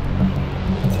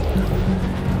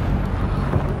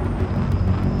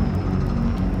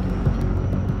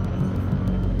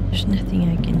 There's nothing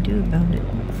I can do about it.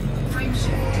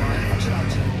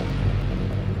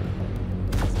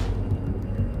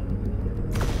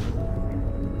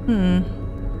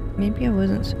 Maybe I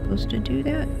wasn't supposed to do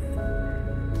that.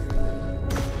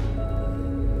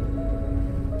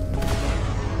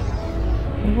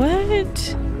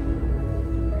 What?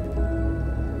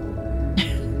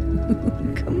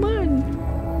 Come on.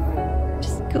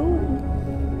 Just go.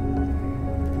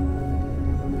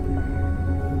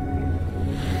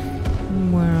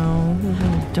 Wow, we're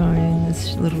gonna die in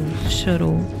this little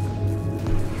shuttle.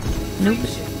 Nope.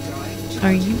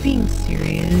 Are you being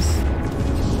serious?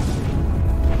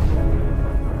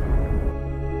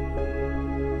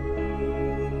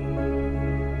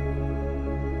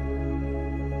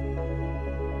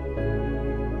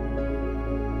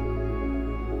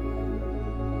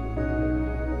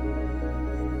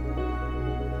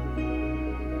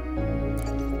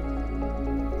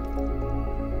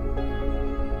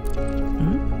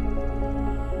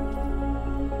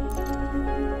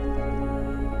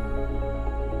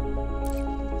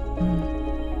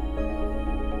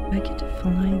 I get to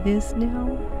fly this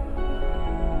now?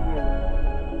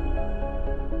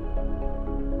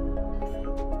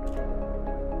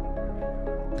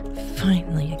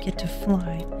 Finally, I get to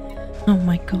fly. Oh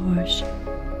my gosh.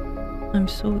 I'm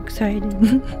so excited.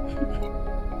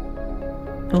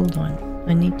 Hold on.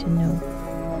 I need to know.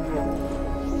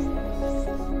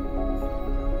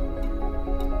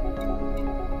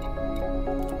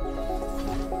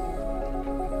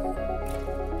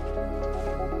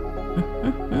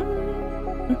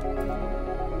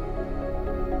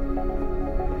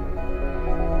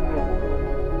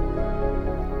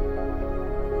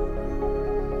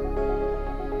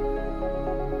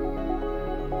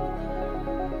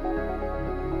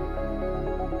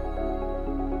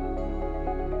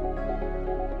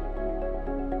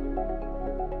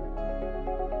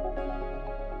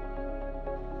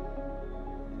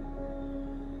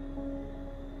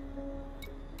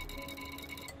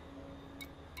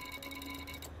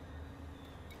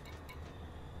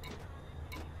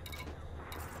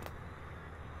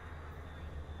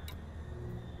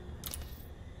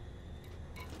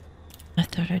 I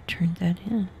thought I turned that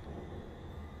in.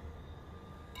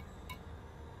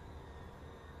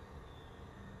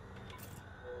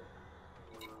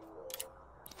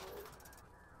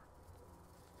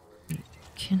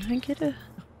 Can I get a...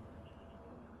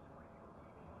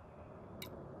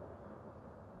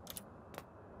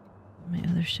 My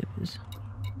other ship is...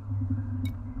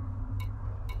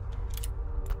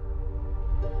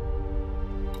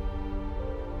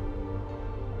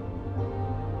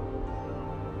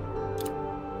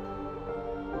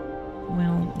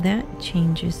 Well, that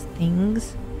changes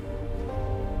things.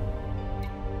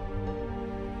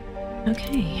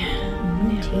 Okay,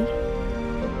 now.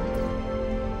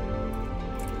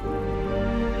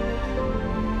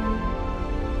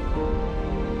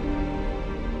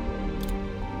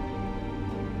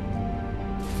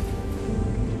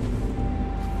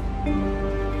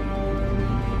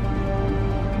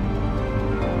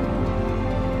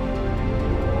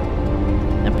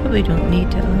 Probably don't need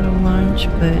to auto launch,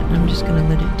 but I'm just gonna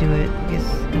let it do it because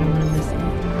I don't want to miss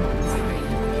anything.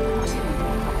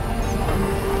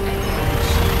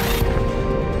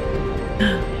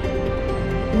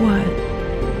 What?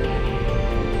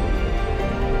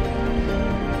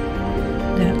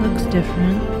 That looks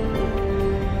different.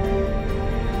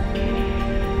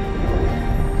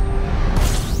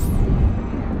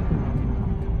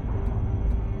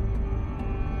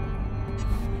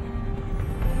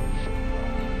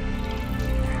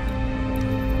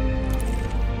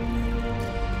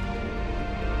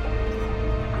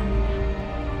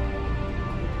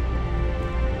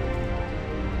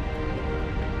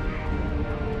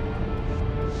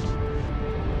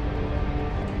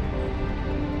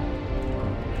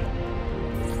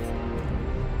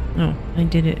 I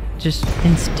did it just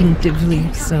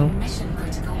instinctively, so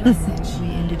we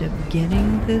ended up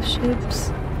getting the ships.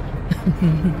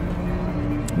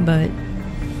 But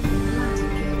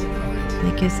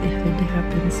I guess it had to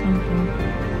happen somehow.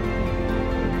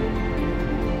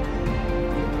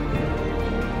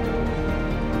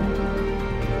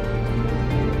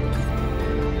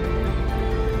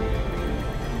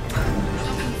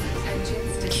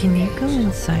 Can you go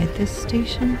inside this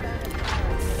station?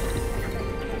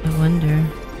 I wonder.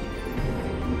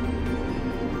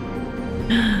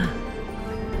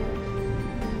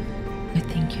 I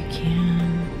think you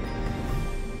can.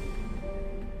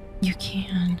 You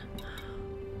can.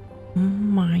 Oh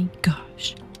my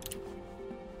gosh.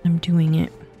 I'm doing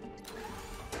it.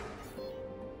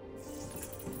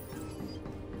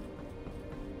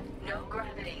 No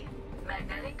gravity.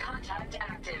 Magnetic contact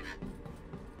active.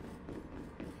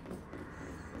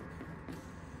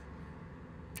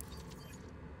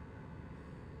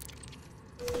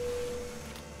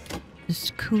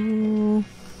 It's cool.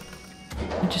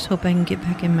 I just hope I can get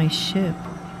back in my ship.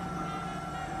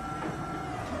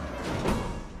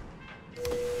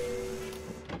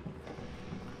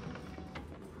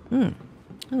 Hello.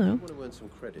 If you want to earn some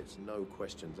credits, no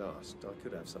questions asked, I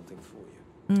could have something for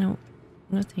you. No.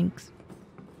 No thanks.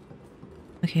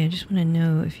 Okay, I just want to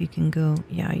know if you can go.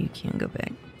 Yeah, you can go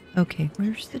back. Okay,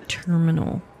 where's the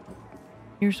terminal?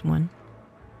 Here's one.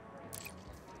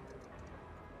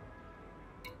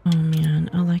 Oh man,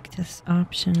 I like this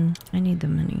option. I need the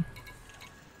money.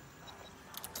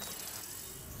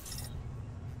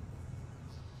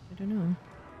 I don't know.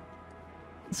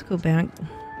 Let's go back.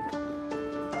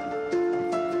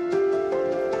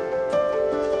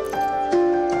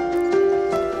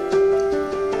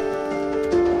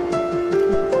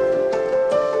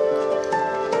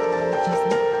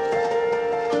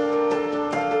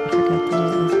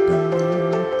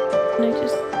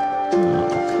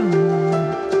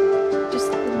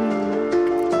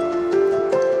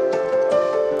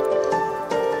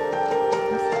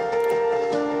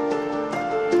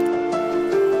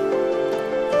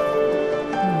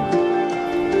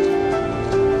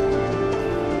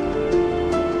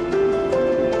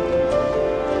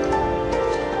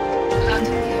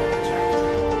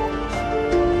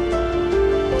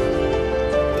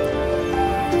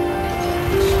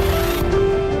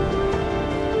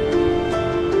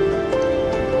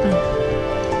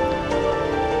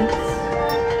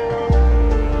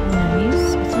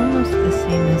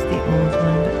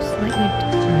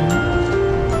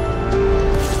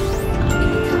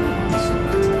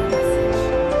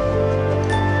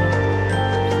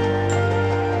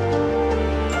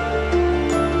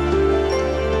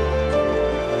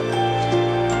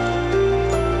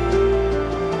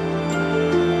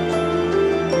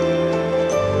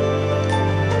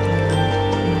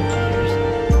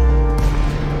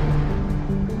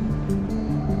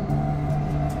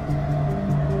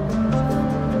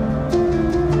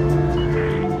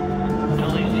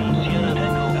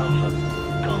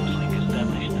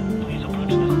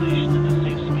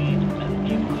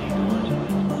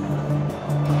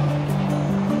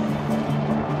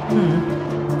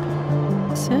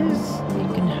 It says you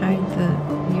can hide the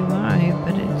UI,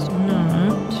 but it's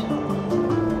not.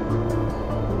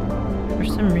 For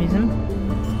some reason.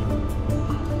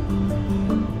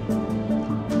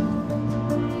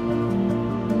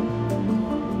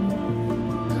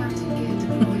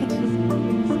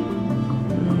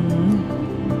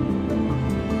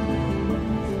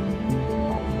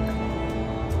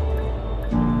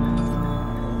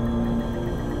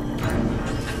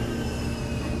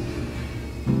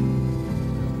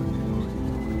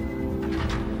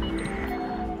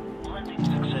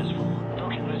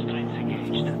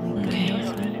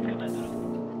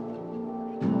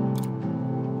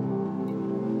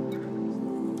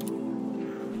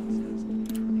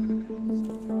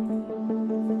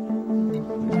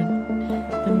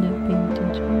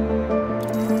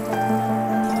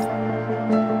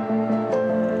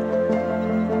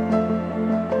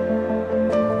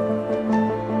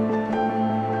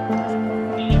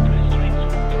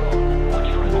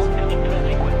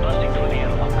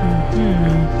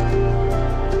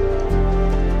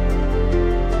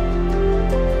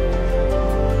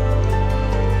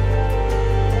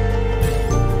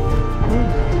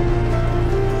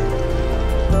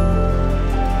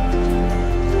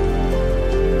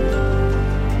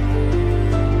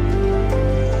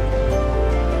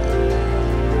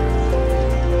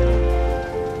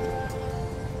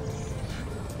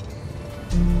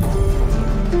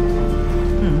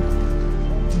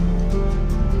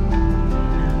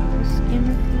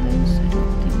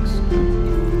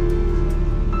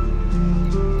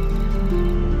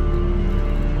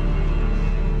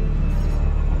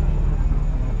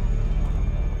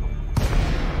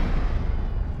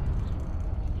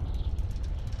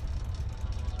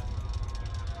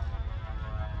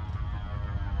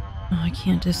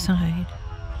 can't decide.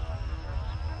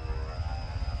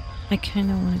 I kind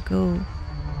of want to go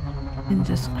in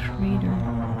this crater.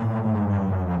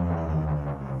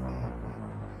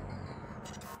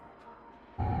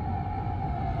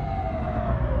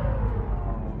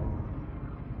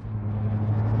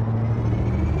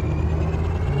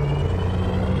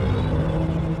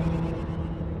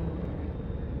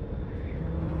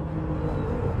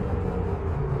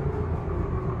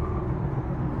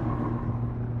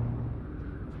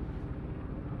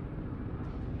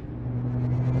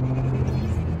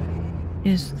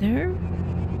 Is there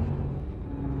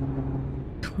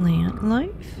plant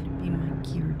life? Be my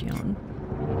gear down.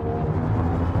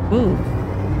 Whoa.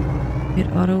 It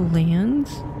auto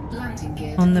lands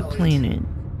on the planet.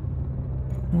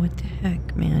 What the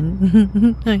heck,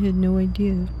 man? I had no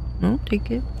idea. I'll take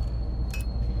it.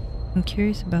 I'm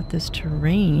curious about this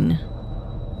terrain.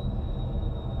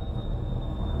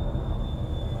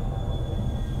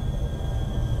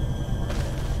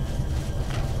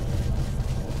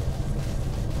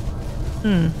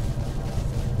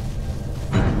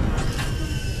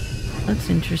 That's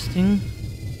interesting.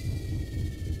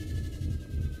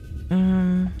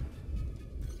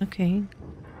 Okay.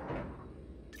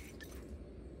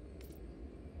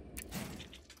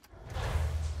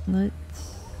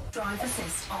 Drive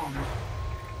assist on.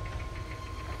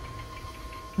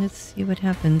 Let's see what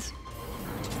happens.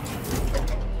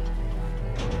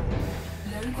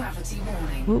 Low gravity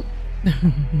warning. Whoa.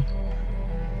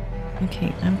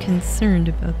 Okay, I'm concerned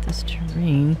about this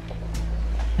terrain.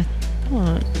 I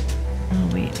thought... Oh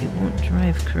wait, it won't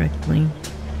drive correctly.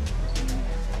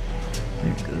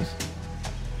 There it goes.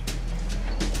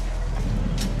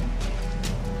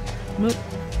 Whoop.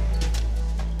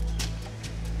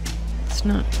 It's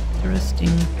not thrusting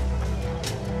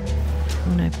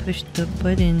when I push the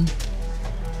button.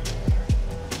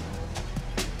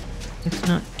 It's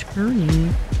not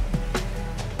turning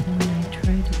when I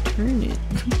try to turn it.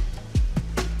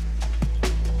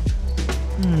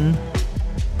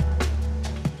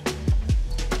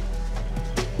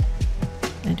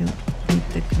 I don't think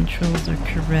the controls are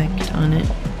correct on it.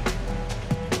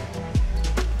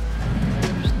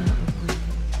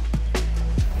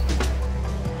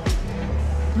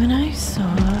 When I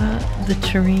saw the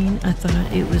terrain, I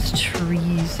thought it was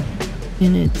trees,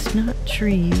 and it's not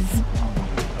trees.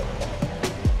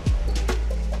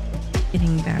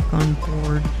 Getting back on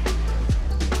board.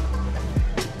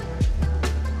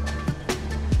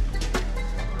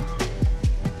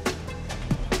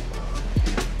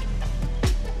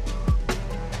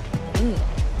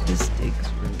 Mistakes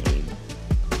were made.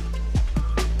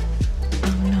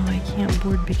 Oh no, I can't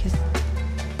board because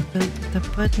the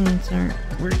buttons aren't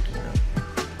working.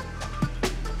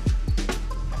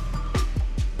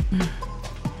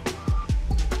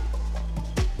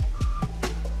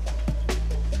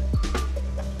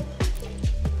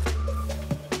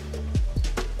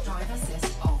 Drive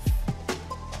assist off.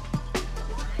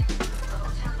 Low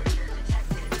temperature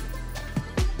detected.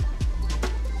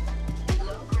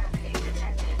 Low gravity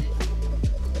detected.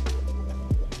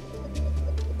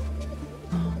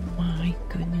 Oh my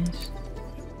goodness.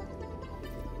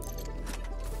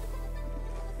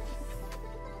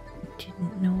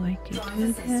 Didn't know I could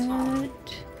do that.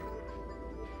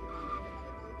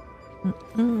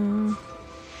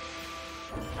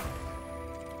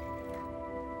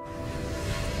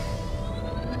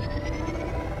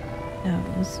 That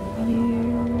was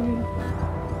weird.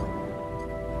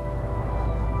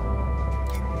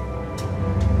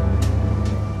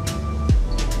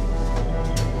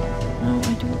 No,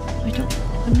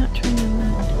 I'm not trying to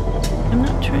land. I'm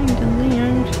not trying to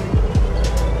land.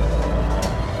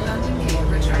 Landing gear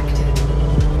retracted.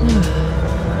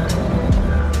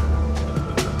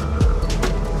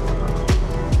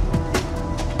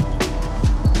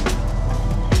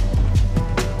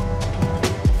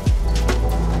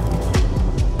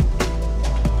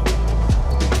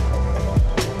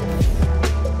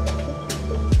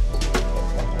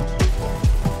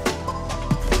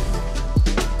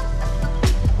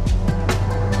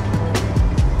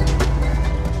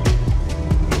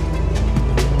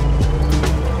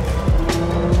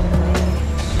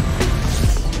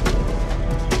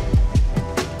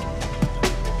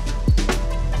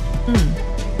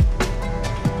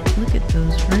 Look at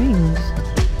those rings.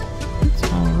 That's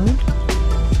odd.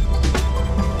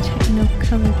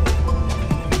 Techno-colored.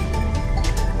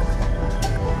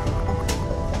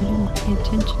 I didn't pay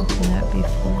attention to that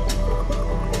before.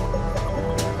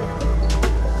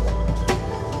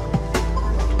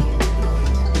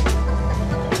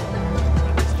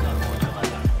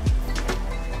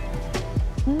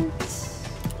 Let's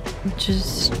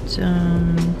just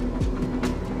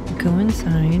the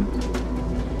side,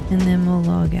 and then we'll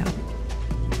log out.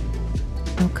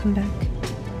 I'll come back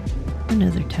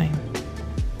another time.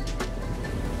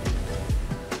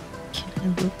 Can I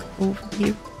look over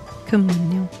here? Come on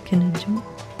now, can I jump?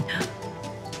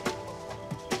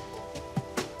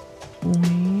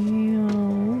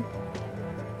 Well,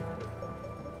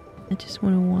 I just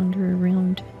want to wander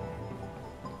around.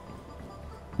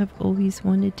 I've always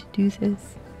wanted to do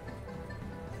this.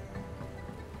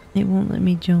 It won't let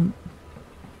me jump.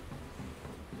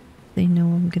 They know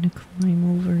I'm gonna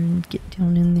climb over and get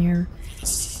down in there.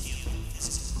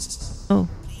 Oh.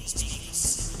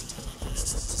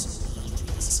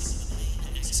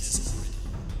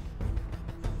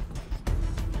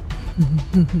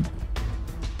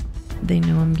 They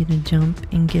know I'm gonna jump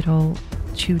and get all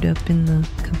chewed up in the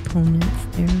components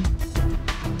there.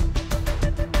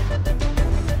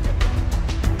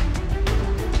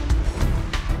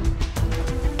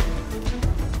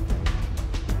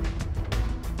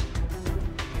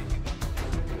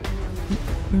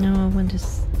 No, I want to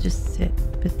just sit,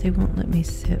 but they won't let me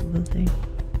sit, will they?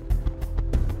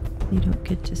 You don't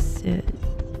get to sit.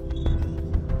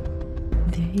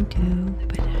 They do,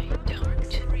 but I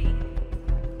don't.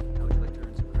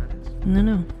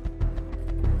 No.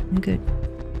 I'm good.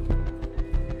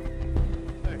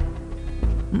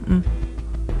 Mm-mm.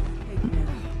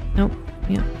 Nope.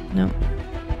 Yeah, nope.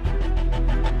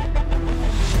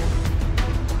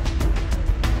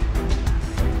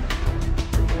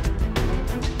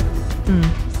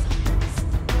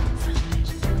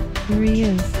 Here he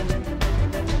is.